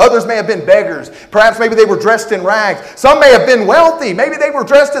them, right? Others may have been beggars. Perhaps maybe they were dressed in rags. Some may have been wealthy. Maybe they were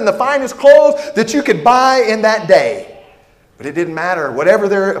dressed in the finest clothes that you could buy in that day. But it didn't matter. Whatever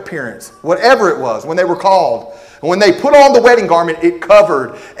their appearance, whatever it was, when they were called, when they put on the wedding garment, it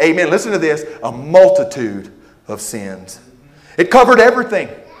covered, amen, listen to this, a multitude of sins. It covered everything.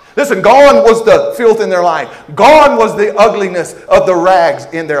 Listen, gone was the filth in their life. Gone was the ugliness of the rags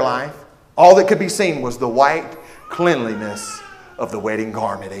in their life. All that could be seen was the white cleanliness of the wedding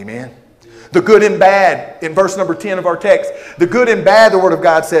garment. Amen. The good and bad, in verse number 10 of our text, the good and bad, the Word of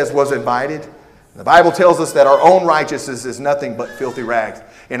God says, was invited. The Bible tells us that our own righteousness is nothing but filthy rags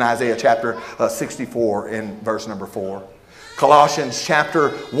in Isaiah chapter 64 in verse number 4. Colossians chapter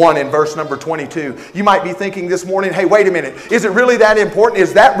 1 and verse number 22. You might be thinking this morning, hey, wait a minute. Is it really that important?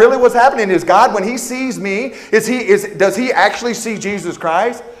 Is that really what's happening? Is God, when He sees me, does He actually see Jesus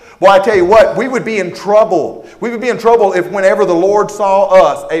Christ? Well, I tell you what, we would be in trouble. We would be in trouble if whenever the Lord saw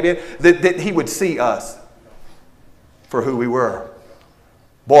us, amen, that He would see us for who we were.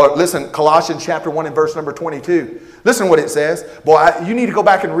 Boy, listen, Colossians chapter 1 and verse number 22. Listen what it says. Boy, you need to go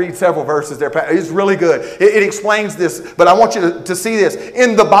back and read several verses there. It's really good. It explains this, but I want you to see this.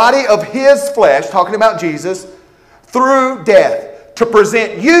 In the body of His flesh, talking about Jesus, through death, to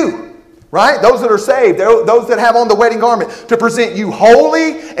present you Right? Those that are saved, those that have on the wedding garment, to present you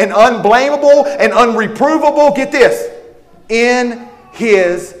holy and unblameable and unreprovable, get this, in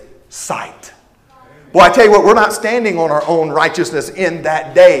His sight. Boy, I tell you what, we're not standing on our own righteousness in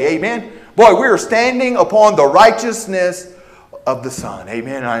that day. Amen? Boy, we are standing upon the righteousness of the Son.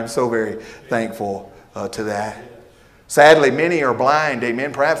 Amen? And I am so very thankful to that. Sadly, many are blind.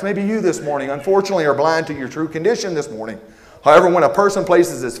 Amen? Perhaps maybe you this morning, unfortunately, are blind to your true condition this morning. However, when a person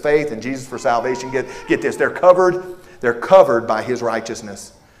places his faith in Jesus for salvation, get this, they're covered by His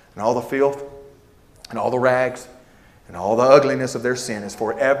righteousness. And all the filth and all the rags and all the ugliness of their sin is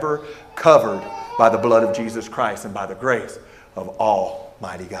forever covered by the blood of Jesus Christ and by the grace of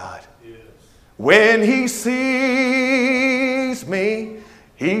Almighty God. Yes. When He sees me,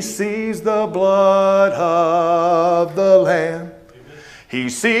 He sees the blood of the Lamb. Amen. He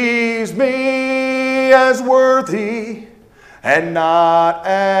sees me as worthy and not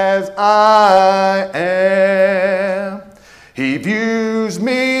as I am. He views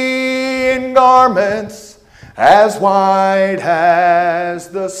me in garments as white as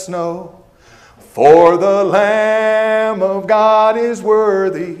the snow. For the Lamb of God is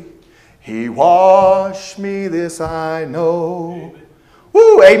worthy. He washed me, this I know.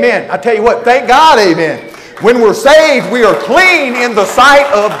 Woo, amen. I tell you what, thank God, amen. When we're saved, we are clean in the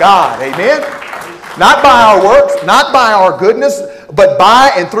sight of God. Amen. Not by our works, not by our goodness, but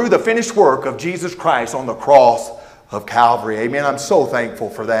by and through the finished work of Jesus Christ on the cross of Calvary. Amen. I'm so thankful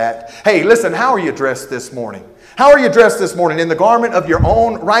for that. Hey, listen, how are you dressed this morning? How are you dressed this morning? In the garment of your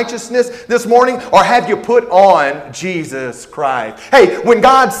own righteousness this morning? Or have you put on Jesus Christ? Hey, when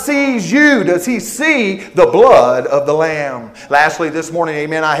God sees you, does He see the blood of the Lamb? Lastly, this morning,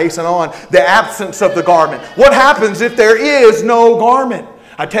 amen, I hasten on, the absence of the garment. What happens if there is no garment?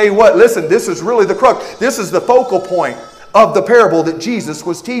 I tell you what, listen, this is really the crux. This is the focal point of the parable that Jesus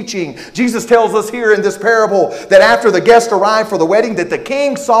was teaching. Jesus tells us here in this parable that after the guests arrived for the wedding, that the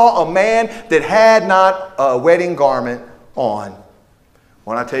king saw a man that had not a wedding garment on.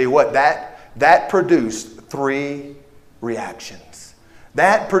 Well, I tell you what, that produced three reactions.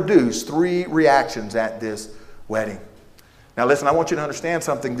 That produced three reactions at this wedding. Now listen, I want you to understand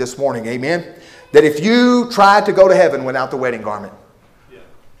something this morning, amen? That if you tried to go to heaven without the wedding garment,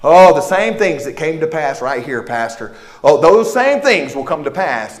 oh, the same things that came to pass right here, Pastor. Oh, those same things will come to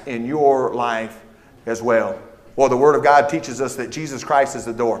pass in your life as well. Well, the Word of God teaches us that Jesus Christ is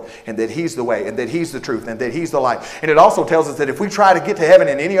the door, and that He's the way, and that He's the truth, and that He's the life. And it also tells us that if we try to get to heaven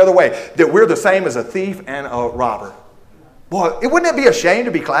in any other way, that we're the same as a thief and a robber. Boy, wouldn't it be a shame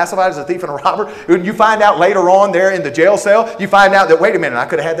to be classified as a thief and a robber? When you find out later on there in the jail cell, you find out that, wait a minute, I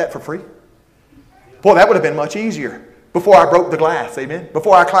could have had that for free? Boy, that would have been much easier. Before I broke the glass, amen?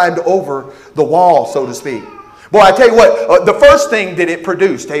 Before I climbed over the wall, so to speak. Boy, I tell you what, the first thing that it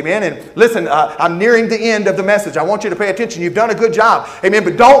produced, amen? And listen, I'm nearing the end of the message. I want you to pay attention. You've done a good job, amen?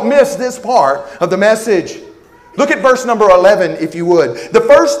 But don't miss this part of the message. Look at verse number 11, if you would. The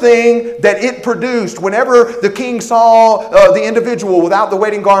first thing that it produced, whenever the king saw the individual without the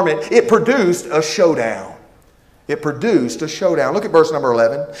wedding garment, it produced a showdown. It produced a showdown. Look at verse number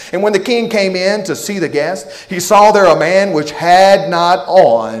 11. And when the king came in to see the guest, he saw there a man which had not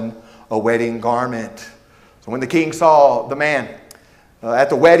on a wedding garment. So when the king saw the man at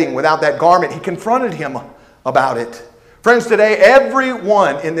the wedding without that garment, he confronted him about it. Friends, today,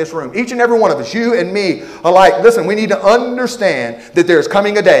 everyone in this room, each and every one of us, you and me alike, listen, we need to understand that there's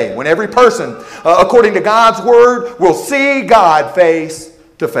coming a day when every person, according to God's word, will see God face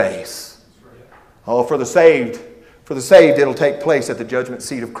to face. Oh, for the saved, it'll take place at the judgment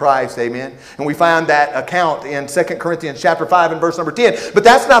seat of Christ, amen? And we find that account in 2 Corinthians chapter 5 and verse number 10. But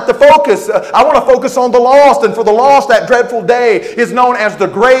that's not the focus. I want to focus on the lost. And for the lost, that dreadful day is known as the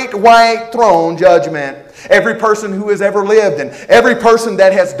Great White Throne Judgment. Every person who has ever lived and every person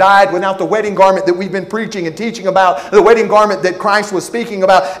that has died without the wedding garment that we've been preaching and teaching about, the wedding garment that Christ was speaking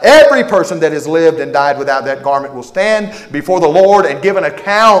about, every person that has lived and died without that garment will stand before the Lord and give an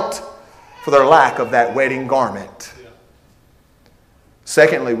account for their lack of that wedding garment.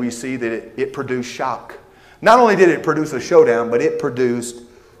 Secondly, we see that it produced shock. Not only did it produce a showdown, but it produced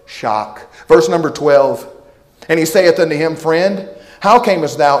shock. Verse number 12. And he saith unto him, Friend, how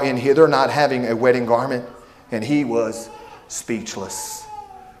camest thou in hither not having a wedding garment? And he was speechless.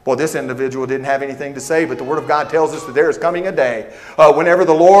 Boy, this individual didn't have anything to say, but the Word of God tells us that there is coming a day whenever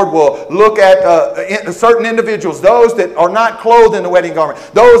the Lord will look at certain individuals, those that are not clothed in the wedding garment,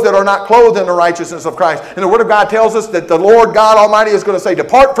 those that are not clothed in the righteousness of Christ. And the Word of God tells us that the Lord God Almighty is going to say,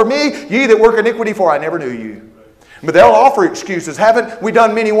 Depart from me, ye that work iniquity, for I never knew you. But they'll offer excuses. Haven't we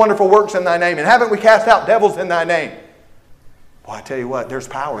done many wonderful works in thy name? And haven't we cast out devils in thy name? Well, I tell you what, there's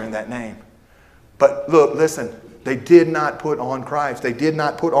power in that name. But look, listen, they did not put on Christ. They did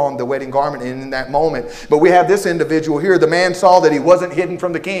not put on the wedding garment in that moment. But we have this individual here. The man saw that he wasn't hidden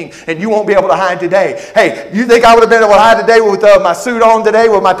from the king. And you won't be able to hide today. Hey, you think I would have been able to hide today with my suit on today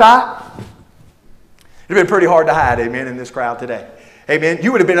with my tie? It would have been pretty hard to hide, amen, in this crowd today. Amen.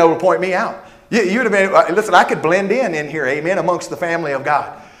 You would have been able to point me out. You would have been, listen, I could blend in here, amen, amongst the family of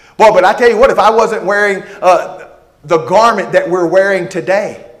God. Well, but I tell you what, if I wasn't wearing the garment that we're wearing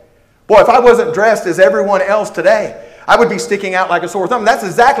today, boy, if I wasn't dressed as everyone else today, I would be sticking out like a sore thumb. That's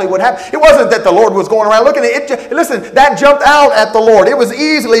exactly what happened. It wasn't that the Lord was going around looking at it. Listen, that jumped out at the Lord. It was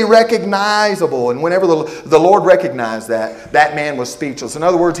easily recognizable. And whenever the Lord recognized that, that man was speechless. In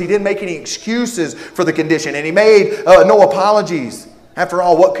other words, he didn't make any excuses for the condition. And he made no apologies. After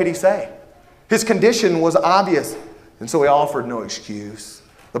all, what could he say? His condition was obvious. And so he offered no excuse.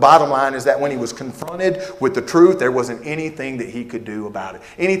 The bottom line is that when he was confronted with the truth, there wasn't anything that he could do about it.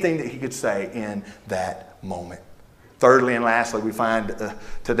 Anything that he could say in that moment. Thirdly and lastly, we find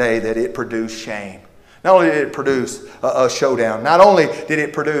today that it produced shame. Not only did it produce a showdown, not only did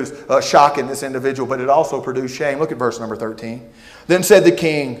it produce a shock in this individual, but it also produced shame. Look at verse number 13. Then said the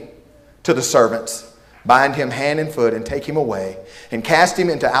king to the servants, bind him hand and foot and take him away and cast him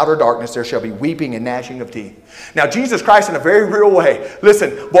into outer darkness. There shall be weeping and gnashing of teeth. Now, Jesus Christ, in a very real way,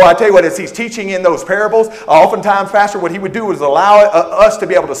 listen, boy, I tell you what, as he's teaching in those parables, oftentimes, Pastor, what he would do is allow us to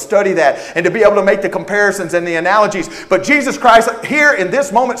be able to study that and to be able to make the comparisons and the analogies. But Jesus Christ here in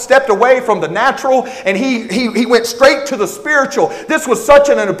this moment stepped away from the natural and he went straight to the spiritual. This was such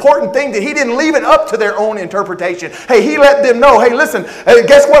an important thing that he didn't leave it up to their own interpretation. Hey, he let them know, hey, listen,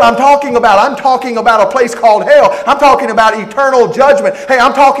 guess what I'm talking about? I'm talking about a place called hell. I'm talking about eternal judgment. Hey,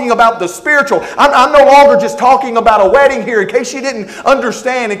 I'm talking about the spiritual. I'm no longer just talking about a wedding here, in case you didn't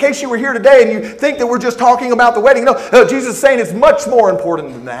understand, in case you were here today and you think that we're just talking about the wedding. No, Jesus is saying it's much more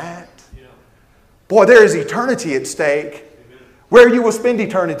important than that. Yeah. Boy, there is eternity at stake. Amen. Where you will spend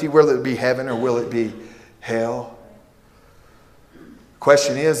eternity, will it be heaven or will it be hell?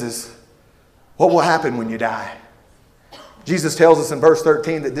 Question is what will happen when you die? Jesus tells us in verse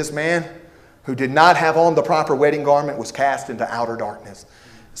 13 that this man who did not have on the proper wedding garment was cast into outer darkness.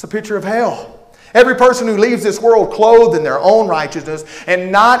 It's a picture of hell. Every person who leaves this world clothed in their own righteousness and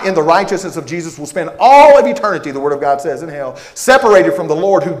not in the righteousness of Jesus will spend all of eternity, the Word of God says, in hell, separated from the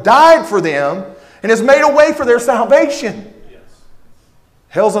Lord who died for them and has made a way for their salvation. Yes.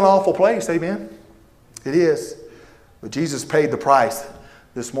 Hell's an awful place, amen? It is. But Jesus paid the price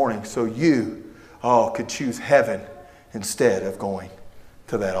this morning so you could choose heaven instead of going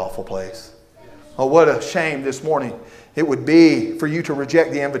to that awful place. Oh, what a shame this morning it would be for you to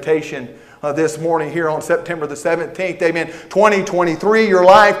reject the invitation this morning here on September the 17th. Amen. 2023, your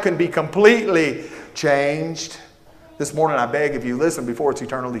life can be completely changed. This morning I beg of you, listen before it's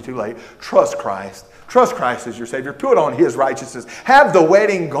eternally too late. Trust Christ. Trust Christ as your Savior. Put on His righteousness. Have the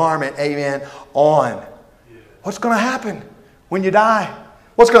wedding garment, amen, on. What's going to happen when you die?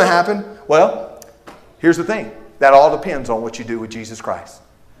 What's going to happen? Well, here's the thing. That all depends on what you do with Jesus Christ.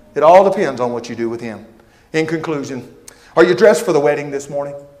 It all depends on what you do with Him. In conclusion, are you dressed for the wedding this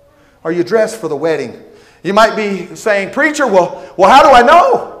morning? Are you dressed for the wedding? You might be saying, preacher, well, how do I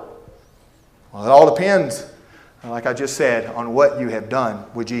know? Well, it all depends, like I just said, on what you have done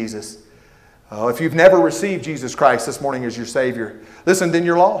with Jesus. If you've never received Jesus Christ this morning as your Savior, listen, then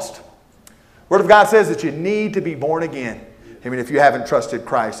you're lost. Word of God says that you need to be born again. I mean, if you haven't trusted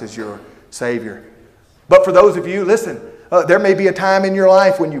Christ as your Savior. But for those of you, listen, there may be a time in your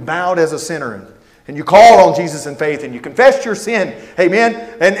life when you bowed as a sinner and you called on Jesus in faith and you confessed your sin,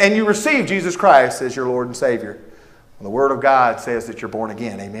 amen, and you received Jesus Christ as your Lord and Savior. Well, the Word of God says that you're born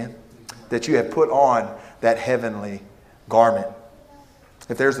again, amen, that you have put on that heavenly garment.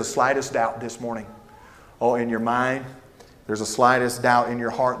 If there's the slightest doubt this morning, in your mind, there's the slightest doubt in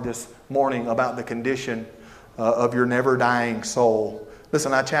your heart this morning about the condition of your never-dying soul,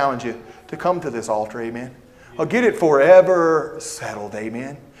 listen, I challenge you to come to this altar, amen. Get it forever settled,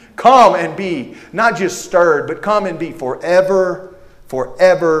 amen. Come and be not just stirred, but come and be forever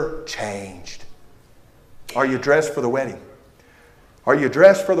changed. Are you dressed for the wedding? Are you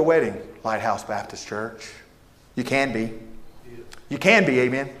dressed for the wedding, Lighthouse Baptist Church? You can be. You can be,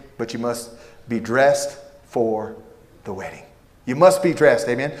 amen. But you must be dressed for the wedding. You must be dressed,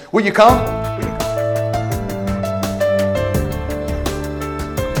 amen. Will you come?